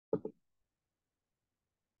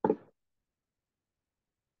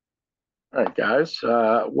All right, guys.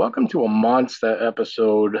 Welcome to a monster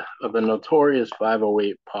episode of the Notorious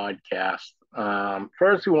 508 podcast.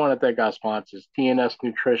 First, we want to thank our sponsors, TNS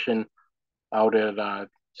Nutrition, out at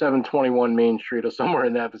 721 Main Street or somewhere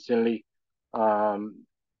in that vicinity. Um,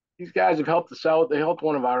 these guys have helped us out. They helped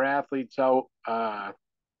one of our athletes out,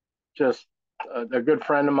 just a good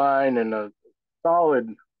friend of mine and a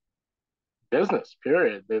solid business,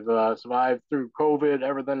 period. They've survived through COVID,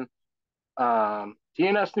 everything.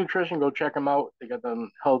 TNS Nutrition, go check them out. They got them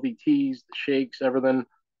healthy teas, the shakes, everything.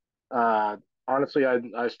 Uh, Honestly,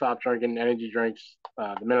 I stopped drinking energy drinks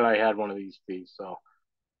the minute I had one of these teas. So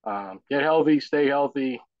get healthy, stay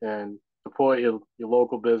healthy, and support your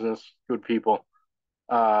local business, good people.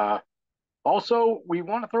 Uh, Also, we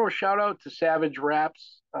want to throw a shout out to Savage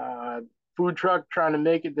Wraps, food truck trying to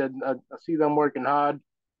make it. I see them working hard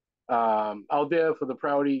out there for the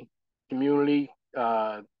Prouty community.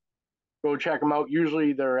 Go check them out.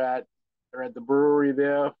 Usually they're at the brewery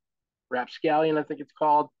there, Rapscallion, I think it's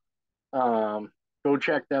called. Um, Go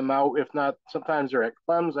check them out. If not, sometimes they're at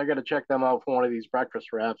Clem's. I got to check them out for one of these breakfast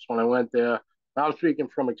wraps. When I went there, I'm speaking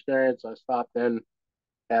from experience. I stopped in,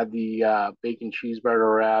 had the bacon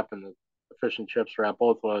cheeseburger wrap and the fish and chips wrap.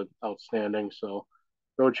 Both were outstanding. So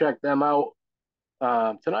go check them out.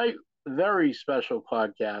 Tonight, very special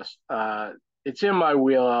podcast. It's in my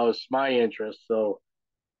wheelhouse, my interest. So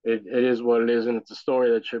it is what it is, and it's a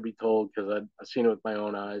story that should be told because I've seen it with my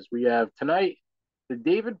own eyes. We have tonight the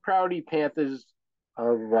David Prouty Panthers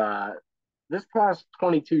of this past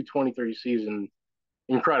 22-23 season.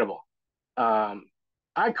 Incredible. Um,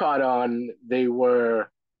 I caught on. They were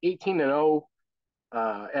 18-0.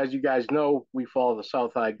 As you guys know, we follow the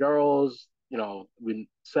South High Girls. We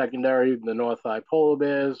secondary the North High Polar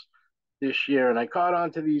Bears this year, and I caught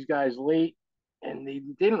on to these guys late, and they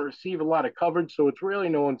didn't receive a lot of coverage, so it's really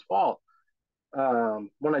no one's fault.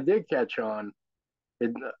 When I did catch on,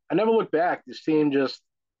 I never looked back. This team just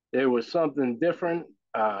it was something different.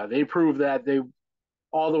 They proved that they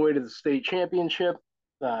all the way to the state championship.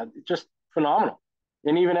 Just phenomenal.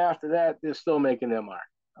 And even after that, they're still making their mark.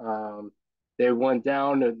 Um, they went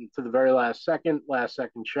down to the very last second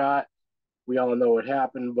shot. We all know what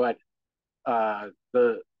happened, but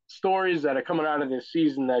the stories that are coming out of this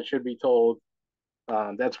season that should be told.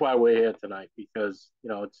 That's why we're here tonight because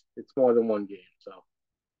it's more than one game.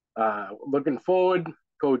 So looking forward,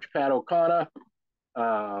 Coach Pat O'Connor.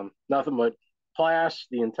 Nothing but class,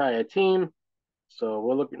 the entire team. So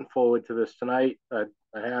we're looking forward to this tonight. I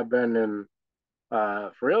have been, and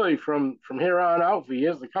really from here on out for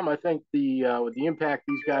years to come. I think the with the impact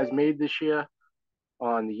these guys made this year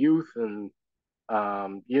on the youth and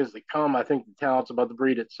years to come, I think the talent's about to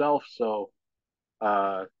breed itself. So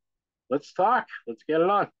uh, let's talk. Let's get it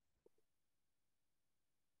on.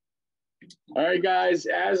 All right, guys.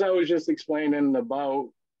 As I was just explaining about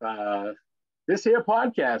uh, this here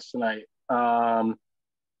podcast tonight,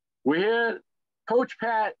 we're here. Coach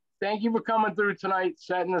Pat, thank you for coming through tonight,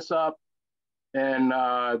 setting us up, and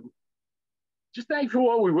just thank you for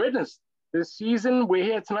what we witnessed this season. We're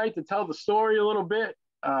here tonight to tell the story a little bit.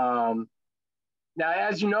 Now,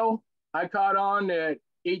 as you know, I caught on at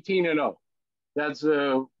 18-0. That's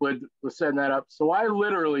we're setting that up. So I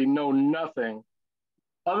literally know nothing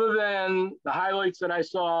other than the highlights that I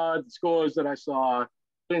saw, the scores that I saw.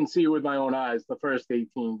 Didn't see it with my own eyes the first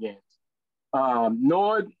 18 games.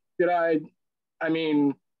 Nor did I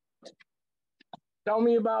mean, tell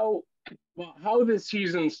me about how this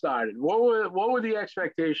season started. What were the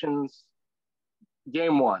expectations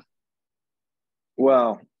game one?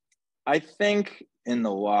 Well, I think in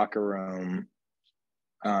the locker room,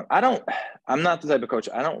 I'm not the type of coach.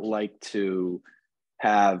 I don't like to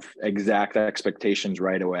have exact expectations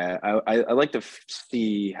right away. I like to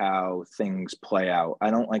see how things play out. I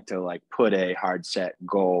don't like to put a hard set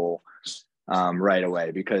goal right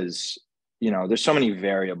away because, there's so many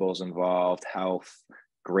variables involved, health,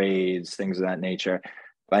 grades, things of that nature.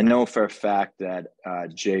 But I know for a fact that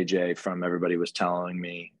JJ from everybody was telling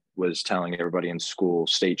everybody in school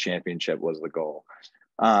state championship was the goal,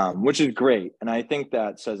 which is great. And I think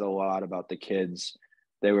that says a lot about the kids.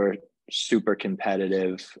 They were super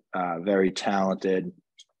competitive, very talented.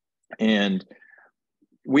 And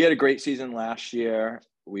we had a great season last year.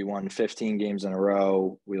 We won 15 games in a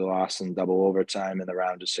row. We lost in double overtime in the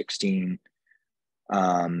round of 16.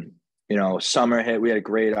 Summer hit. We had a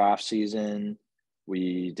great off season.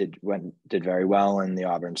 We did very well in the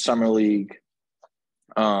Auburn Summer League.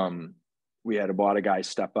 We had a lot of guys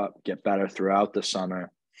step up, get better throughout the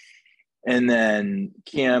summer. And then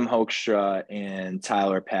Cam Hoekstra and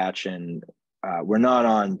Tyler Patchen were not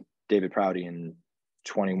on David Prouty in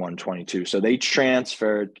 21, 22. So they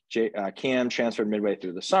transferred, Cam transferred midway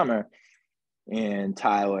through the summer, and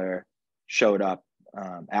Tyler showed up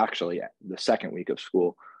actually the second week of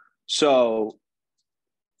school. So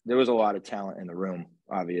there was a lot of talent in the room,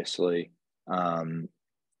 obviously. And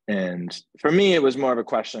for me, it was more of a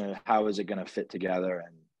question of how is it going to fit together?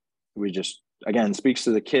 And we just, again, speaks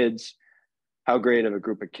to the kids, how great of a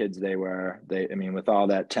group of kids they were. I mean, with all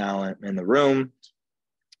that talent in the room,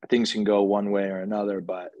 things can go one way or another,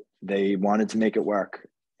 but they wanted to make it work.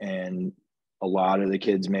 And a lot of the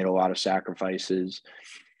kids made a lot of sacrifices.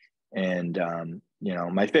 And,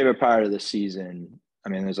 my favorite part of the season, I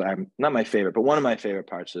mean, not my favorite, but one of my favorite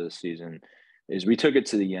parts of the season is we took it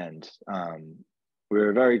to the end. We were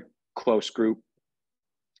a very close group.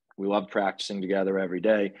 We loved practicing together every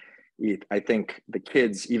day. I think the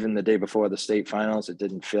kids, even the day before the state finals, it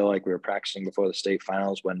didn't feel like we were practicing before the state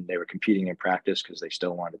finals when they were competing in practice because they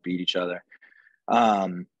still wanted to beat each other.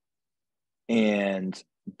 And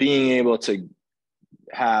being able to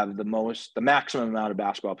have the maximum amount of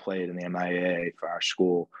basketball played in the MIAA for our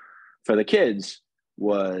school, for the kids,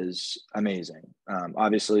 was amazing.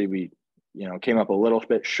 Obviously, we, came up a little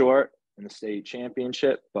bit short in the state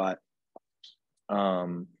championship, but,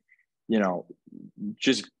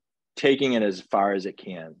 just taking it as far as it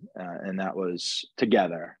can. And that was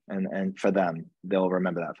together. And for them, they'll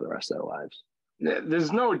remember that for the rest of their lives.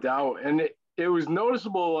 There's no doubt. And it was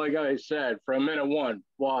noticeable, like I said, from minute one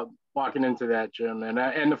while walking into that gym.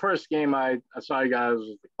 And the first game I saw you guys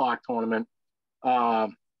was the clock tournament.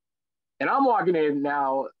 And I'm walking in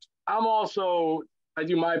now. I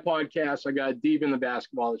do my podcast. I got deep in the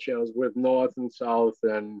basketball shows with North and South.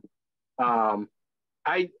 And my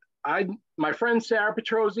friend Sara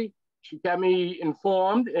Petrozzi, she kept me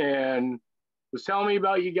informed and was telling me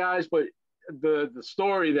about you guys, but the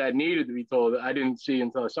story that needed to be told, I didn't see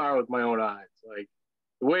until I saw it with my own eyes. Like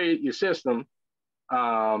the way your system,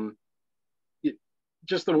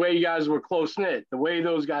 just the way you guys were close knit, the way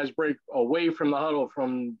those guys break away from the huddle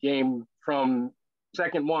from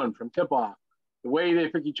second one, from tip off, the way they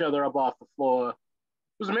pick each other up off the floor, it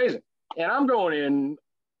was amazing. And I'm going in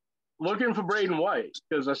looking for Braeden White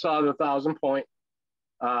because I saw the 1,000-point.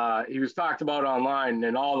 He was talked about online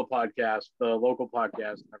in all the podcasts, the local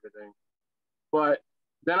podcasts and everything. But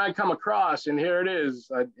then I come across, and here it is.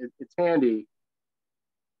 It's handy.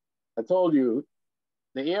 I told you,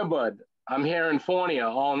 the earbud. I'm hearing Fournier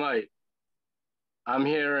all night. I'm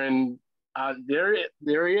hearing, there he is.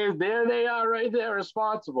 There they are right there,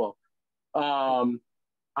 responsible. I'm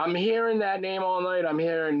hearing that name all night. I'm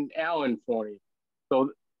hearing Alan Fournier.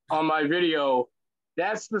 So on my video,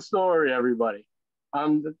 that's the story, everybody.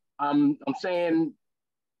 I'm saying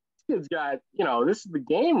this kid's got, this is the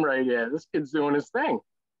game right here. This kid's doing his thing.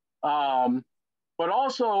 But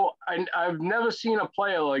also, I've never seen a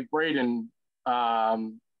player like Braeden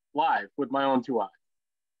live with my own two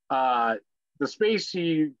eyes. The space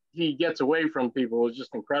he gets away from people is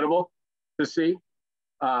just incredible to see.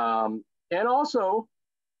 And also,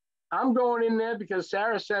 I'm going in there because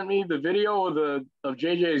Sara sent me the video of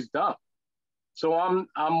JJ's dunk. So I'm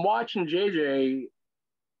watching JJ.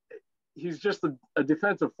 He's just a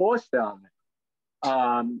defensive force down there.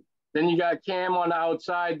 Then you got Cam on the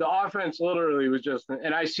outside. The offense literally was just,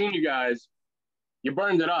 and I seen you guys, you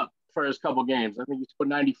burned it up first couple games. I think you put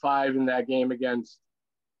 95 in that game against,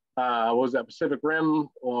 what was that, Pacific Rim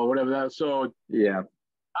or whatever that was. So yeah,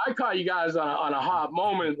 I caught you guys on a hot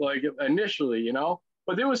moment, like initially,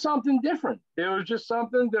 but there was something different. There was just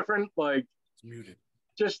something different, like it's muted.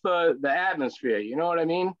 Just the atmosphere, you know what I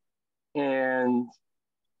mean? And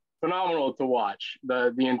phenomenal to watch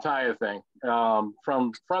the entire thing,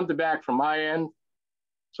 from front to back from my end.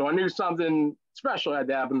 So I knew something special had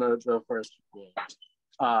to happen the first game.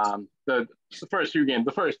 The first few games,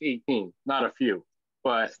 the first 18, not a few,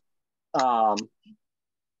 but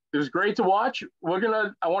it was great to watch.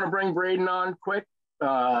 I want to bring Braeden on quick.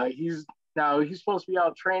 He's supposed to be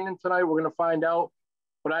out training tonight. We're going to find out,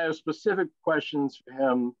 but I have specific questions for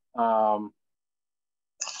him.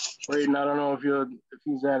 Braeden, I don't know if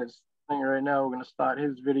he's at his thing right now. We're going to start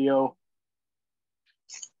his video.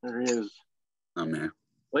 There he is. Oh, man.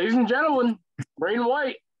 Ladies and gentlemen, Braeden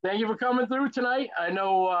White, thank you for coming through tonight. I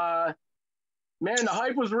know, man, the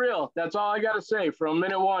hype was real. That's all I got to say. From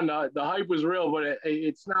minute one, the hype was real, but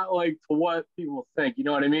it's not like to what people think. You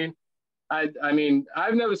know what I mean? I mean,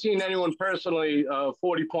 I've never seen anyone personally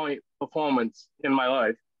 40-point performance in my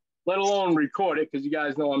life, let alone record it, because you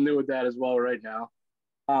guys know I'm new at that as well right now.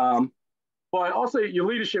 But also your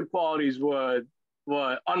leadership qualities were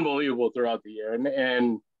unbelievable throughout the year,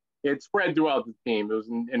 and it spread throughout the team. It was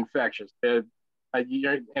infectious. You're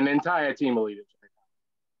an entire team of leaders right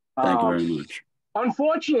Thank you Um, very much.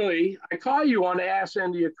 Unfortunately, I caught you on the ass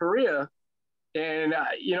end of your career. And,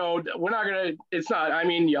 we're not going to, it's not, I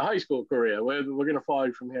mean, your high school career. We're going to follow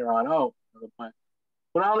you from here on out.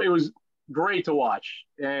 But it was great to watch.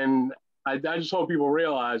 And I just hope people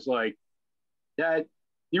realize, like, that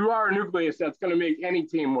you are a nucleus that's going to make any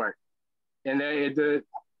team work. And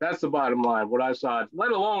that's the bottom line, what I saw,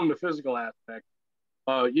 let alone the physical aspect.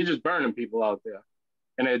 You're just burning people out there.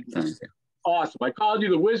 And it's awesome. I called you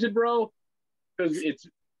the wizard, bro, because it's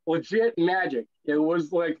legit magic. It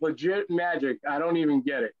was like legit magic. I don't even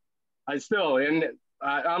get it.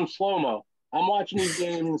 I'm slow-mo. I'm watching these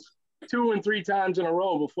games 2 and 3 times in a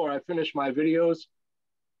row before I finish my videos.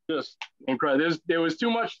 Just incredible. There was too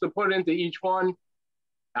much to put into each one.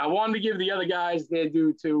 I wanted to give the other guys their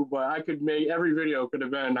due too, but I could make every video could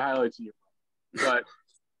have been highlights of you. But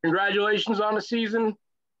congratulations on the season.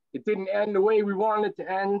 It didn't end the way we wanted it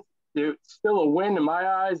to end. It's still a win in my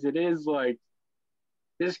eyes. It is like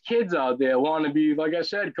there's kids out there want to be, like I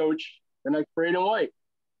said, coach, the next Braeden White.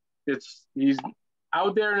 He's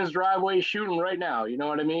out there in his driveway shooting right now. You know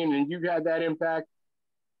what I mean? And you had that impact,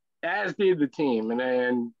 as did the team. And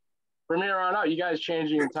then from here on out, you guys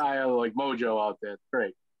changed the entire like mojo out there. It's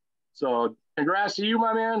great. So congrats to you,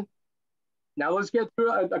 my man. Now let's get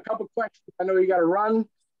through a couple questions. I know you got to run.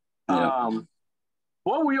 Yeah.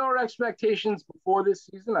 What were your expectations before this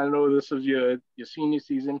season? I know this was your senior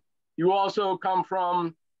season. You also come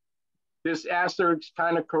from this asterisk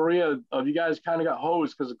kind of career of you guys kind of got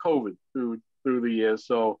hosed because of COVID through the years.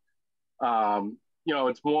 So,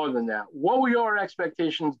 it's more than that. What were your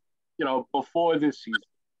expectations, before this season?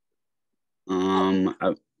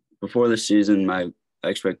 Before the season, my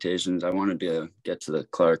expectations, I wanted to get to the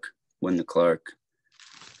Clark, win the Clark,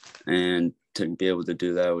 and to be able to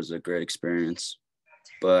do that was a great experience.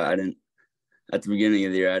 But at the beginning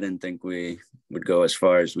of the year, I didn't think we would go as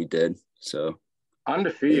far as we did. So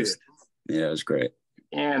undefeated. It was great.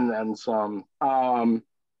 And then some. The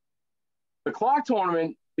Clark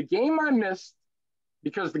tournament, the game I missed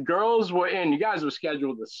because the girls were in. You guys were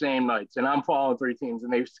scheduled the same nights, and I'm following 3 teams,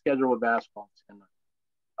 and they scheduled a basketball the same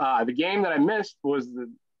night. The game that I missed was the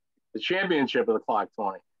championship of the Clark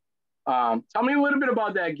tournament. Tell me a little bit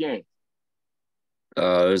about that game.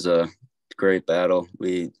 It was a great battle.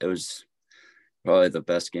 It was probably the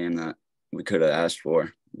best game that we could have asked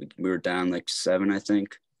for. We were down like 7, I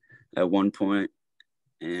think, at one point,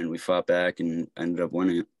 and we fought back and ended up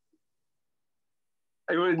winning it.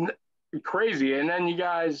 It was crazy. And then you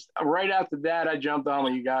guys, right after that, I jumped on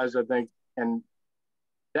with you guys, I think, and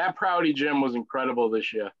that Prouty gym was incredible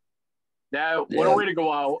this year. What a way to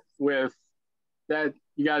go out with that.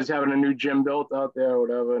 You guys having a new gym built out there or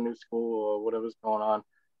whatever, a new school or whatever's going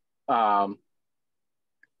on.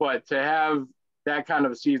 But to have that kind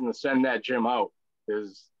of a season to send that gym out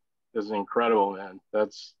is incredible, man.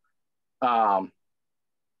 That's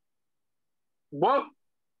what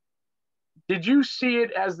did you see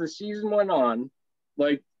it as the season went on?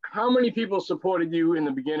 Like, how many people supported you in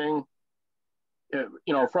the beginning,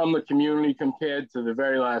 from the community compared to the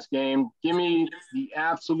very last game? Give me the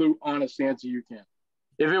absolute honest answer you can.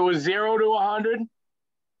 If it was 0 to 100,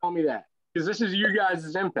 tell me that, because this is you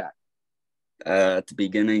guys' impact. At the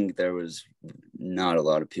beginning, there was not a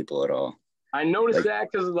lot of people at all. I noticed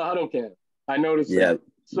that because of the huddle cam. I noticed that.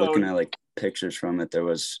 So, looking at like pictures from it, there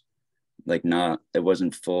was it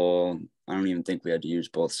wasn't full. I don't even think we had to use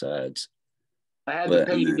both sides. I had to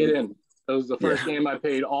pay to get in. It was the first game I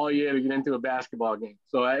paid all year to get into a basketball game.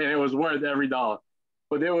 So, and it was worth every dollar.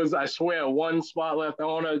 But there was, I swear, one spot left. I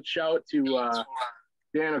want to shout to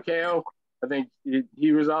Dan Okeo. I think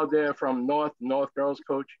he was out there from North girls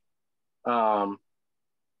coach.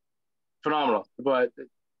 Phenomenal. But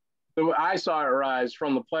I saw it rise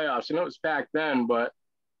from the playoffs, and it was back then, but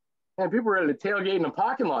man, people were ready to tailgate in the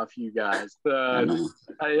parking lot for you guys. I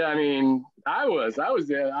mean, I was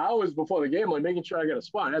there. I was before the game, like making sure I got a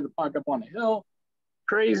spot. I had to park up on the hill.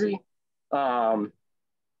 Crazy. So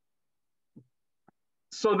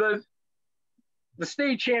the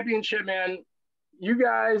state championship, man, you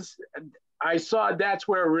guys, I saw that's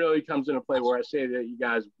where it really comes into play, where I say that you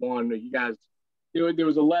guys won, or you guys, there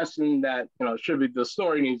was a lesson that, should be, the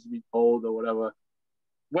story needs to be told or whatever.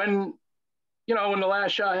 When the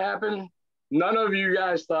last shot happened, none of you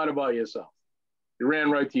guys thought about yourself. You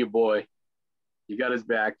ran right to your boy. You got his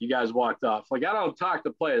back. You guys walked off. Like, I don't talk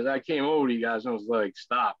to players. I came over to you guys and was like,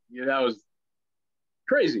 stop. That was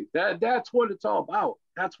crazy. That's what it's all about.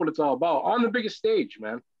 That's what it's all about on the biggest stage,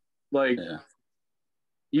 man. Like,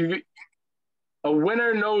 a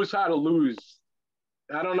winner knows how to lose.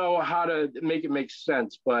 I don't know how to make it make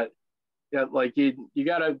sense, but like you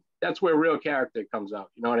gotta that's where real character comes out.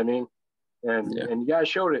 You know what I mean? And you guys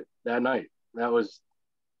showed it that night.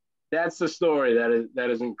 That's the story that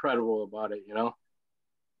is incredible about it. You know,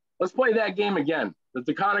 let's play that game again.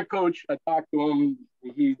 The kind of coach, I talked to him.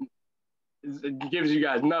 He gives you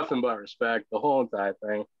guys nothing but respect the whole entire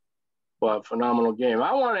thing. But phenomenal game.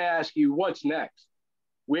 I want to ask you, what's next?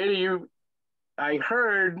 I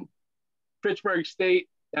heard Pittsburgh State.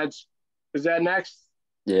 Is that next?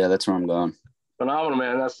 Yeah, that's where I'm going. Phenomenal,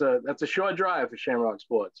 man. That's a short drive for Shamrock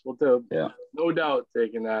Sports. We'll do, no doubt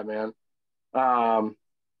taking that, man.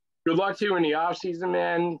 Good luck to you in the off season,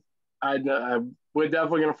 man. We're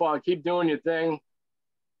definitely gonna follow. Keep doing your thing.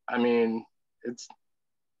 I mean, it's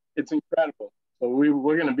incredible. So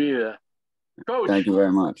we're gonna be there. Coach, thank you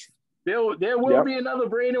very much. There will be another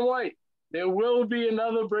Braeden White. There will be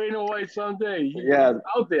another Braeden White someday.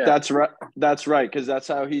 Out there. That's right. That's right, because that's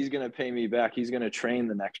how he's going to pay me back. He's going to train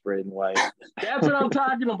the next Braeden White. That's what I'm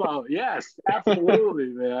talking about. Yes,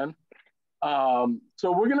 absolutely, man.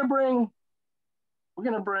 So we're gonna bring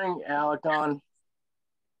Alec on.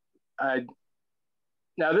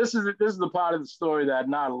 Now this is the part of the story that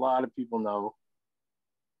not a lot of people know,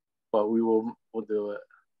 but we'll do it.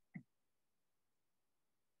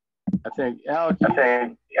 I think Alec.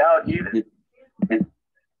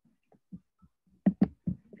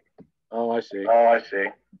 Oh, I see.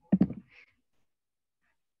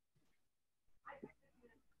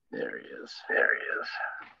 There he is.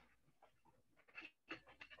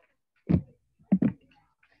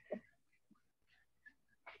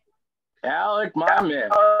 Alec, my man.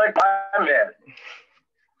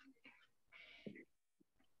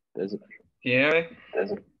 Can you hear me?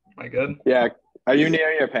 Am I good? Yeah. Are you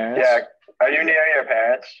near your parents?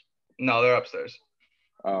 No, they're upstairs.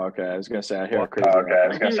 Oh, okay. I was gonna say I hear a crazy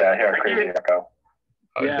echo.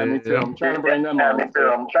 Yeah, me too. I'm trying to bring them on.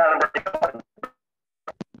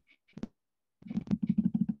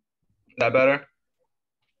 That better?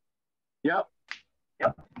 Yep.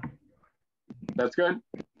 That's good.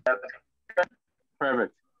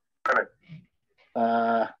 Perfect.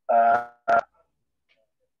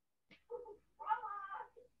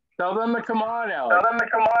 Tell them to come on,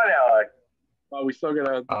 Alec. Oh, we still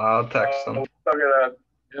gotta. I'll text them.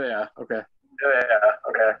 Yeah. Okay.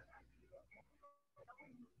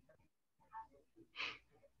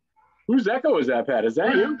 Whose echo is that, Pat? Is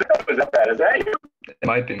that you? It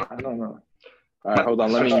might be mine. I don't know. All right, hold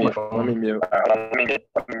on. Let me mute.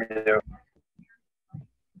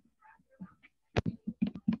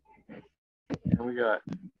 And we got.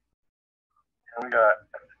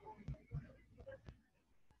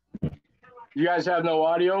 You guys have no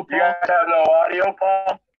audio,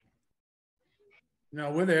 Paul?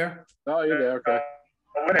 No, we're there. Oh, you're there. Okay.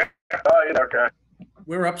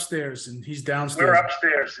 We're upstairs and he's downstairs.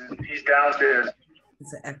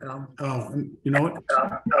 It's an echo. Oh, you know what?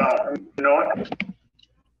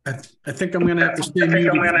 I think I'm gonna have to stay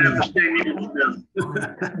muted.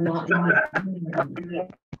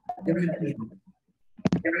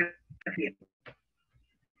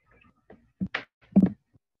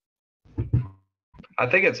 I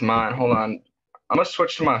think it's mine. Hold on. I'm gonna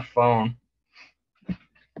switch to my phone.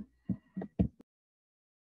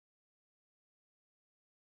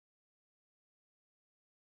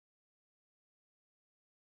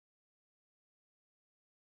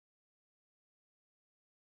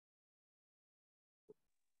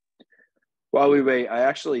 While we wait, I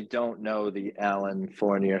actually don't know the Alan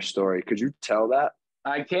Fournier story. Could you tell that?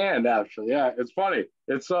 I can actually. Yeah, it's funny.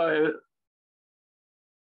 It's all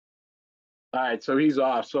right. So he's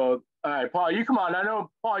off. So all right, Paul, you come on. I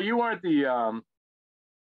know, Paul, you weren't the.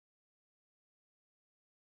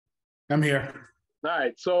 I'm here. All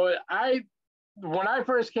right. So when I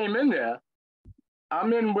first came in there,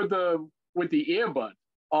 I'm in with the earbud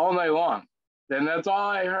all night long. And that's all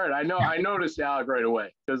I heard. I noticed Alec right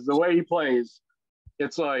away because the way he plays,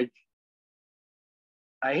 it's like,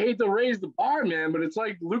 I hate to raise the bar, man, but it's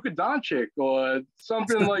like Luka Doncic or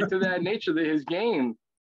something like to that nature of his game.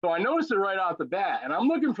 So I noticed it right off the bat. And I'm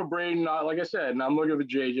looking for Braeden, like I said, and I'm looking for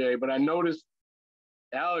JJ, but I noticed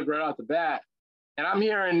Alec right off the bat. And I'm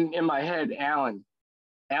hearing in my head, Alan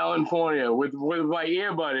Fournier with my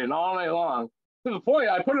earbud in all night long. To the point,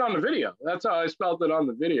 I put it on the video. That's how I spelled it on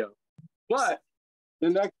the video. But the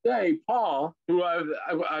next day, Paul, who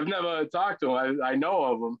I've never talked to him, I know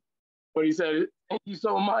of him, but he said, "Thank you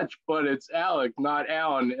so much, but it's Alec, not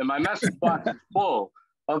Alan." And my message box is full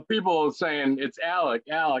of people saying it's Alec,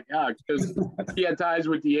 because he had ties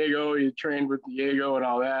with Diego, he trained with Diego and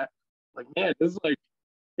all that. Like, man, this is like,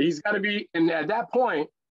 he's got to be. And at that point,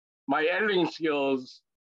 my editing skills,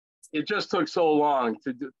 it just took so long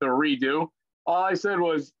to redo. All I said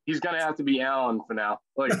was he's gonna have to be Allen for now,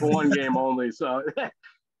 like for one game only. So,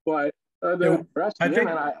 but the rest of the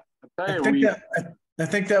man, I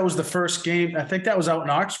think that was the first game. I think that was out in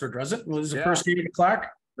Oxford, was it? Was the first game of Clark?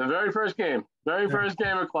 The very first game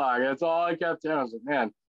of Clark. That's all I kept telling. I was like,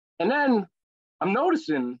 man. And then I'm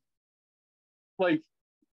noticing, like,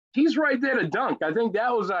 he's right there to dunk. I think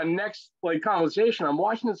that was our next like conversation. I'm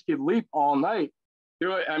watching this kid leap all night.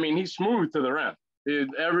 I mean, he's smooth to the rim.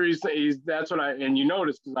 That's what and you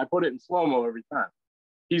notice because I put it in slow-mo every time.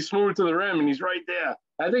 He's smooth to the rim and he's right there.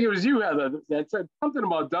 I think it was you, Heather, that said something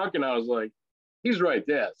about dunking. I was like, he's right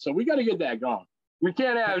there. So we got to get that going. We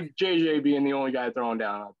can't have JJ being the only guy throwing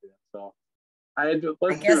down out there. So I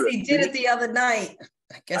guess he did it the other night.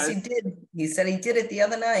 He did. He said he did it the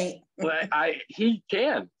other night. He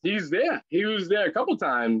can. He's there. He was there a couple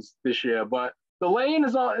times this year, but the lane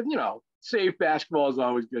is all, safe basketball is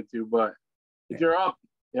always good too. But if you're up,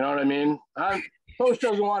 you know what I mean? Coach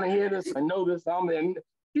doesn't want to hear this. I know this. And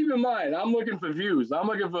keep in mind, I'm looking for views. I'm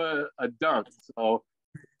looking for a dunk. So,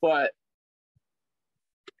 but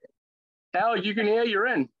Alec, you can hear, you're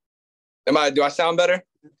in. Do I sound better?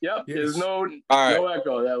 Yep. Yes. There's no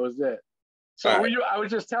echo. That was it. So I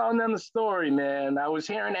was just telling them the story, man. I was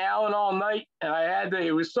hearing Alan all night, and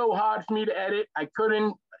it was so hard for me to edit. I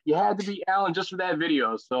couldn't. You had to be Alan just for that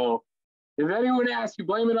video. So if anyone asks you,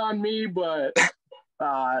 blame it on me. But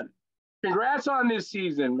congrats on this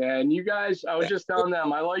season, man. You guys, I was just telling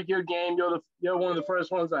them, I like your game. You're one of the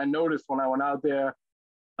first ones I noticed when I went out there.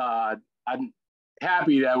 I'm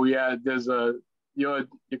happy that you're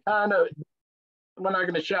kind of, we're not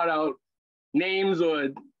going to shout out names or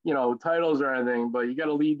titles or anything, but you got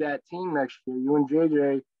to lead that team next year. You and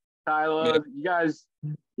JJ, Tyler, you guys,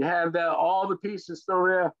 you have all the pieces still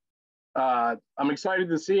there. I'm excited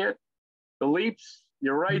to see it. The leaps,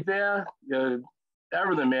 you're right there.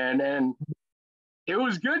 Everything, man. And it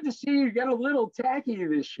was good to see you get a little tacky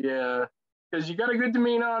this year because you got a good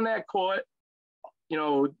demeanor on that court,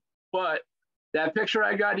 but that picture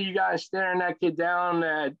I got of you guys staring that kid down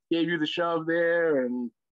that gave you the shove there and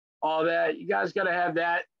all that, you guys got to have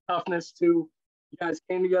that toughness too. You guys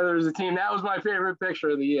came together as a team. That was my favorite picture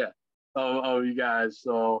of the year of you guys.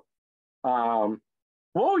 So what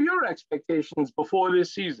were your expectations before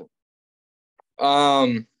this season?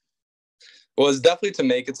 Was definitely to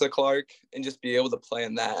make it to Clark and just be able to play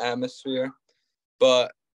in that atmosphere.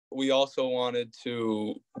 But we also wanted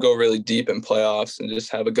to go really deep in playoffs and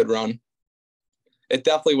just have a good run. It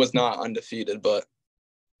definitely was not undefeated, but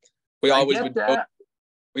we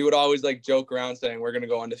would always like joke around saying we're going to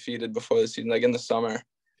go undefeated before the season, like in the summer.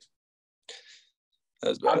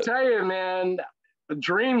 I'll tell you, man, a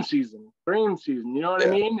dream season, you know what I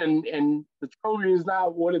mean? And the trophy is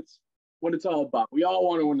not what it's all about. We all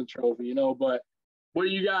want to win the trophy, but what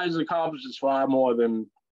you guys accomplished is far more than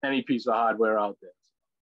any piece of hardware out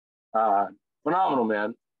there. Phenomenal,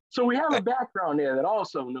 man. So we have a background there that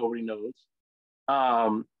also nobody knows.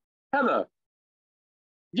 Heather,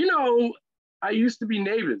 I used to be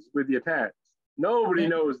neighbors with your parents. Nobody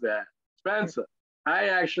knows that. Spencer,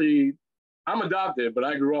 I'm adopted, but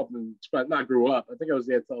I grew up not grew up. I think I was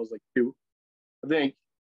there until I was like 2. I think,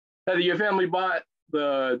 Heather, your family bought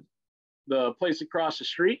the place across the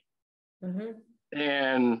street. Mm-hmm.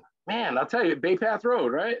 And man, I'll tell you, Bay Path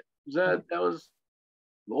Road, right? That was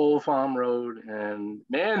the old farm road. And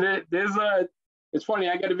man, it's funny,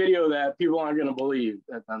 I got a video that people aren't gonna believe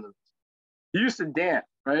at the end of this. You used to dance,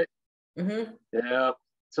 right? Mm-hmm. Yeah.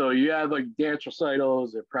 So you had like dance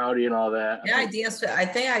recitals at Prouty and all that. Yeah, I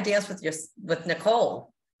think I danced with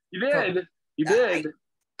Nicole. You did. You did.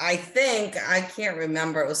 I think, I can't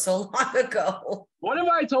remember. It was so long ago. What if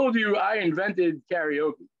I told you I invented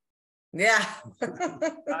karaoke? Yeah.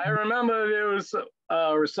 I remember there was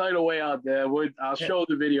a recital way out there. I'll show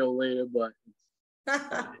the video later, but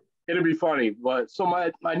it'll be funny. But so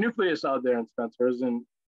my nucleus out there in Spencer isn't,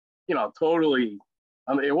 totally,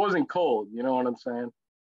 it wasn't cold. You know what I'm saying?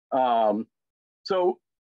 So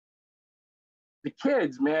the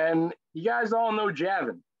kids, man, you guys all know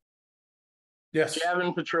Javen. Yes.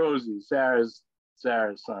 Javen Petrozzi, Sara's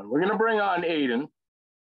son. We're gonna bring on Aden.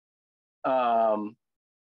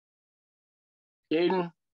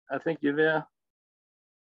 Aden, I think you're there.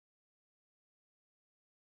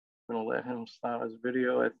 I'm gonna let him start his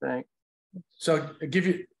video, I think. So give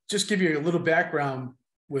you a little background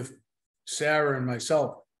with Sara and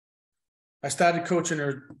myself. I started coaching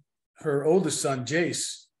her oldest son,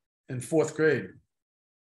 Jace, in 4th grade.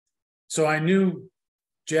 So I knew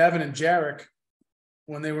Javen and Jarek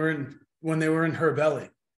when they were in her belly.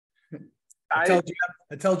 I tell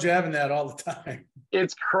Javen that all the time.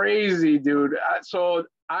 It's crazy, dude. So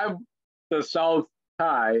the South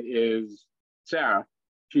tie is Sara.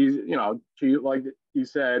 She's, she, like you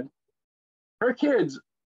said, her kids,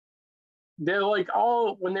 they're like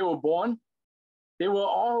all, when they were born, they were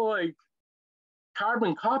all like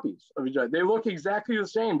carbon copies of each other. They look exactly the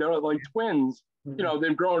same. They're like twins.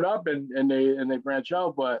 They've grown up and they branch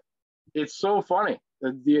out, but it's so funny,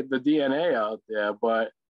 the DNA out there.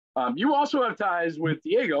 But you also have ties with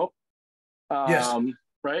Diego. Yes.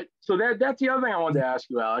 Right. So that's the other thing I wanted to ask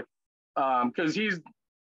you, Alec, because he's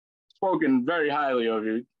spoken very highly of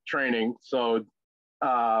your training. So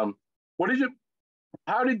what is it?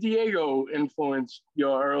 How did Diego influence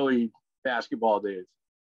your early basketball days?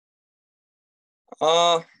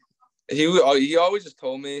 He always just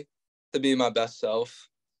told me to be my best self.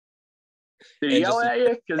 Did he yell at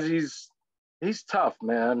you? Because he's tough,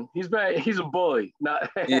 man. He's a bully.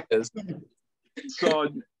 He is. So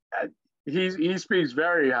he speaks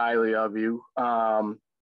very highly of you,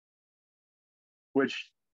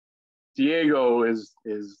 which Diego is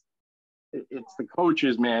it's the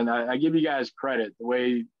coaches, man. I give you guys credit. The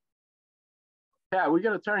way, Pat, we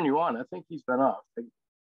got to turn you on. I think he's been off.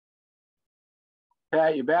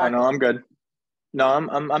 Pat, you back? Oh, no, I'm good. No,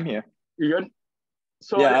 I'm here. You good?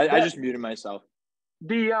 So yeah, I just muted myself.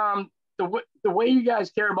 The way you guys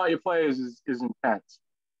care about your players is intense.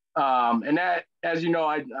 And that, as you know,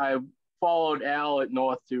 I followed Al at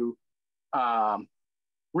North too.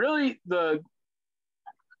 Really, the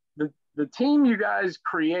team you guys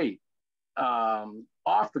create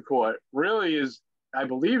off the court really is, I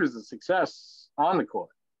believe, is a success on the court.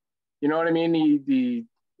 You know what I mean?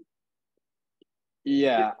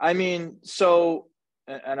 Yeah, I mean, so,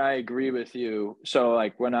 and I agree with you. So,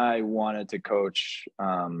 like, when I wanted to coach,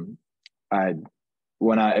 it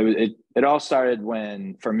all started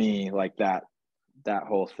when, for me, like that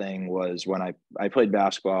whole thing was when I played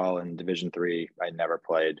basketball in Division III. I never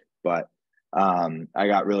played, but I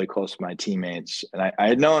got really close to my teammates, and I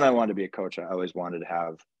had known I wanted to be a coach. I always wanted to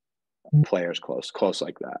have players close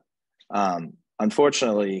like that.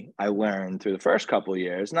 Unfortunately, I learned through the first couple of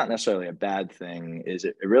years, not necessarily a bad thing, is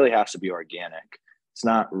it really has to be organic. It's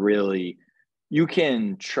not really, you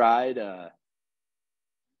can try to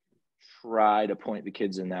point the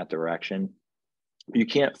kids in that direction. You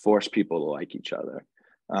can't force people to like each other.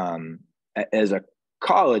 As a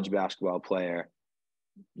college basketball player,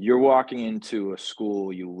 you're walking into a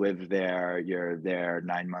school, you live there, you're there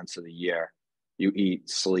 9 months of the year, you eat,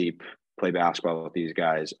 sleep, play basketball with these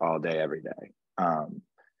guys all day, every day.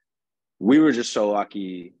 We were just so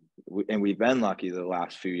lucky, and we've been lucky the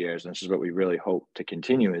last few years, and this is what we really hope to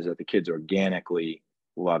continue, is that the kids organically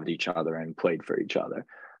loved each other and played for each other.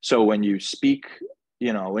 So when you speak,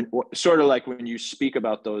 sort of like when you speak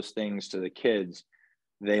about those things to the kids,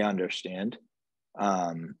 they understand.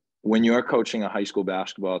 When you're coaching a high school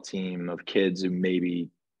basketball team of kids who maybe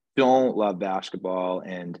don't love basketball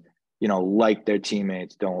and, like their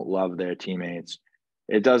teammates, don't love their teammates,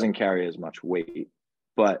 it doesn't carry as much weight.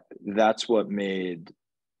 But that's what's made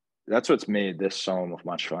this so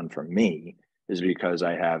much fun for me, is because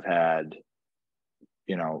I have had,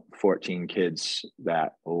 14 kids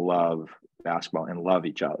that love basketball and love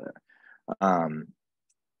each other.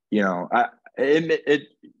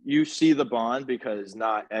 You see the bond, because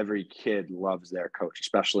not every kid loves their coach,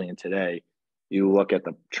 especially in today. You look at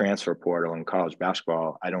the transfer portal in college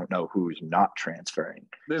basketball, I don't know who's not transferring.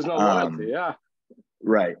 There's no loyalty, yeah.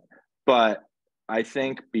 Right. But I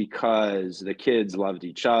think because the kids loved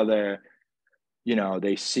each other,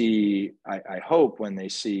 they see, I hope when they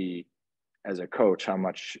see as a coach how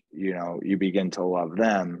much, you begin to love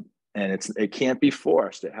them, and it can't be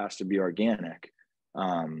forced. It has to be organic.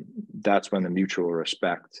 That's when the mutual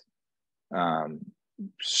respect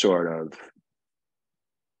sort of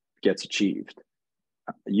gets achieved.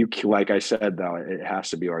 Like I said, though, it has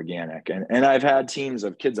to be organic. And I've had teams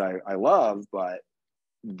of kids I love, but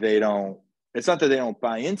it's not that they don't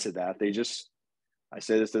buy into that. I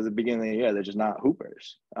say this at the beginning of the year, they're just not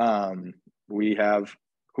hoopers. We have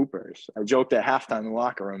hoopers. I joked at halftime in the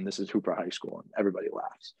locker room, this is Hooper High School, and everybody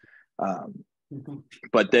laughs.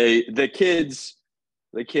 But the kids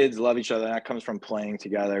love each other, and that comes from playing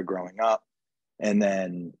together, growing up. And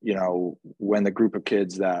then, when the group of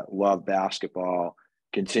kids that love basketball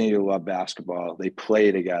continue to love basketball, they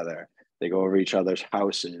play together, they go over each other's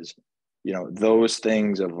houses, those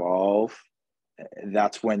things evolve.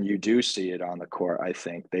 That's when you do see it on the court. I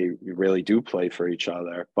think they really do play for each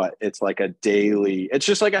other, but it's like it's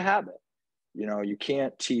just like a habit. You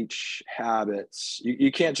can't teach habits.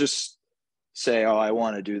 You can't just say, oh, I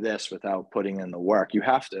want to do this without putting in the work. You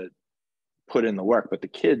have to put in the work, but the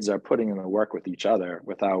kids are putting in the work with each other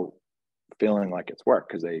without feeling like it's work,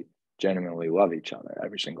 because they genuinely love each other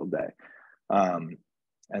every single day.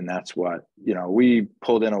 And that's what, we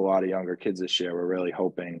pulled in a lot of younger kids this year. We're really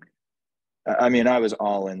hoping. I mean, I was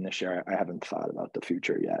all in this year. I haven't thought about the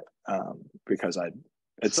future yet, because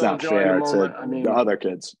it's so not fair to the other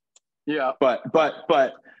kids. Yeah. But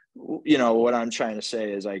what I'm trying to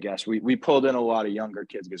say is, I guess we pulled in a lot of younger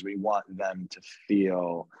kids because we want them to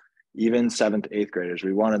feel, even 7th, 8th graders,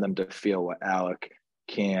 we wanted them to feel what Alec,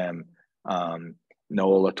 Cam,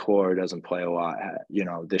 Noah Latour doesn't play a lot,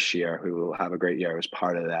 this year, who will have a great year, is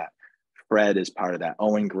part of that. Fred is part of that.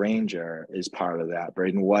 Owen Granger is part of that.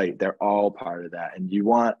 Braeden White, they're all part of that. And you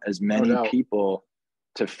want as many people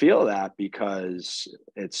to feel that, because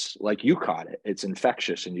it's like you caught it. It's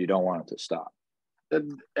infectious and you don't want it to stop. Yeah,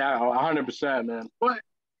 100%, man. But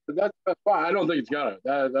that's fine. I don't think it's gonna.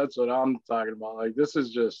 That's what I'm talking about. Like, this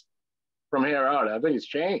is just from here out. I think it's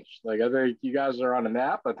changed. Like, I think you guys are on the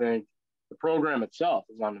map. I think the program itself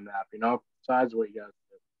is on the map, besides what you guys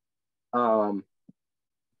did.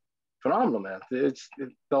 Phenomenal, man.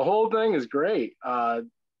 The whole thing is great.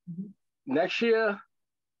 Next year,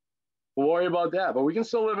 we'll worry about that, but we can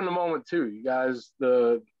still live in the moment too. You guys,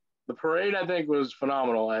 the parade, I think, was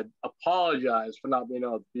phenomenal. I apologize for not being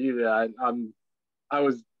able to be there. I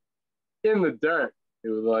was in the dirt. It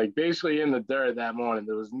was like basically in the dirt that morning.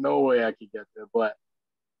 There was no way I could get there, but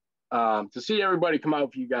to see everybody come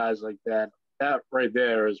out for you guys like that right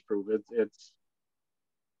there is proof. It's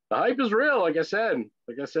the hype is real. Like I said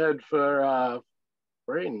for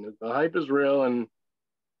Braeden, the hype is real, and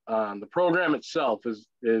the program itself is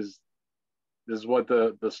what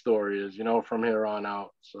the story is, from here on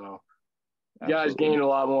out. So you guys gained a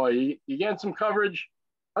lot more. You get some coverage.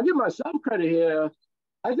 I'll give myself credit here.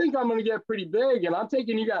 I think I'm going to get pretty big, and I'm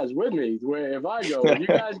taking you guys with me. Where if I go, if you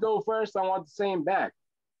guys go first, I want the same back.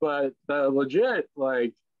 But legit,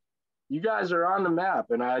 like, you guys are on the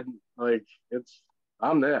map, and I'm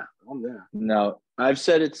there. No, I've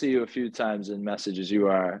said it to you a few times in messages. You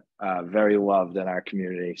are very loved in our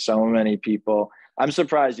community. So many people. I'm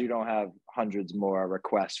surprised you don't have hundreds more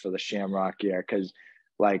requests for the Shamrock year, because,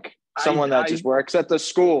 like, someone that just works at the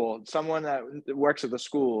school,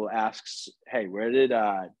 asks, "Hey, where did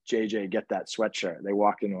JJ get that sweatshirt?" They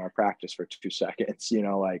walk into our practice for 2 seconds.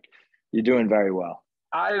 Like, you're doing very well.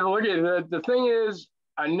 I look at the thing is,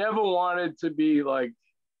 I never wanted to be like,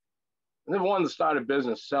 I never wanted to start a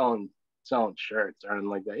business selling shirts or anything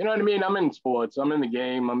like that. You know what I mean? I'm in sports. I'm in the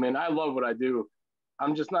game. I love what I do.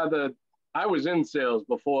 I'm just not I was in sales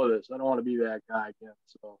before this. I don't want to be that guy again.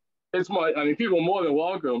 So it's people are more than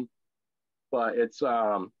welcome, but it's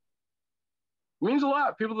means a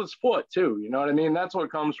lot. People that support too. You know what I mean? That's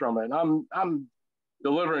what comes from it. And I'm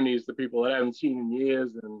delivering these to people that I haven't seen in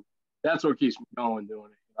years, and that's what keeps me going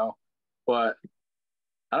doing it. But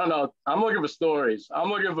I don't know. I'm looking for stories. I'm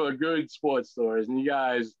looking for good sports stories, and you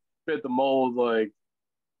guys fit the mold. Like,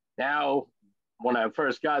 now, when I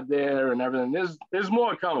first got there and everything, there's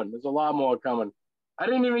more coming. There's a lot more coming. I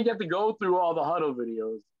didn't even get to go through all the huddle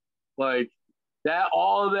videos. Like,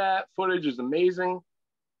 all of that footage is amazing.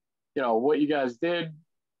 What you guys did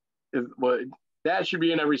that should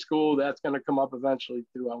be in every school. That's going to come up eventually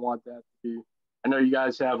too. I want that to be. I know you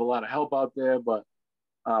guys have a lot of help out there, but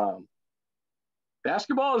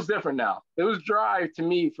basketball is different now. It was dry to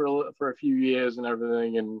me for a few years and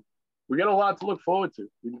everything, and we got a lot to look forward to.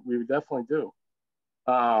 We definitely do.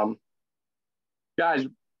 Guys,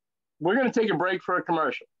 we're going to take a break for a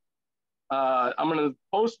commercial. I'm going to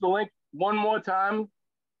post the link one more time.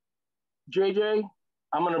 JJ,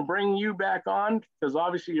 I'm going to bring you back on, because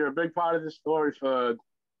obviously you're a big part of this story for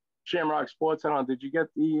Shamrock Sports. Did you get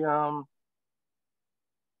the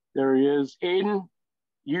there he is. Aden,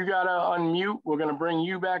 you got to unmute. We're going to bring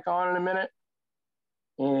you back on in a minute.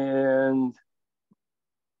 And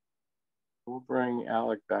we'll bring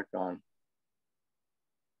Alec back on.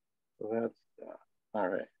 So that's all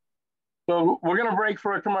right. So we're going to break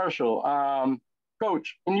for a commercial.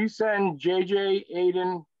 Coach, can you send JJ,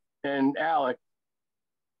 Aden, and Alec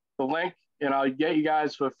the link, and I'll get you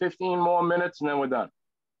guys for 15 more minutes, and then we're done.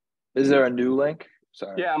 Is there a new link?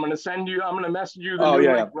 Sorry. Yeah, I'm going to message you the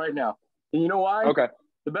new link right now. And you know why? Okay.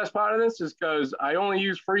 The best part of this is because I only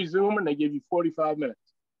use free Zoom, and they give you 45 minutes.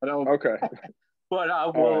 I don't. Okay. But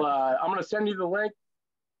I'm going to send you the link,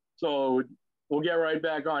 so we'll get right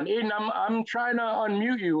back on. Aden, I'm trying to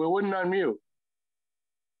unmute you. It wouldn't unmute.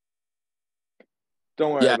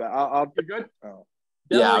 Don't worry about it. I'll You good? Oh.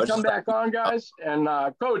 Definitely come back on, guys. And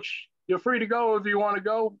Coach, you're free to go if you want to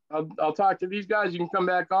go. I'll talk to these guys. You can come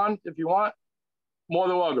back on if you want. More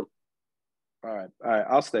than welcome. All right.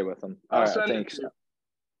 I'll stay with them. All right. Thanks. All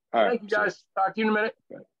right. Thank you, guys. Talk to you in a minute.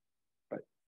 Right.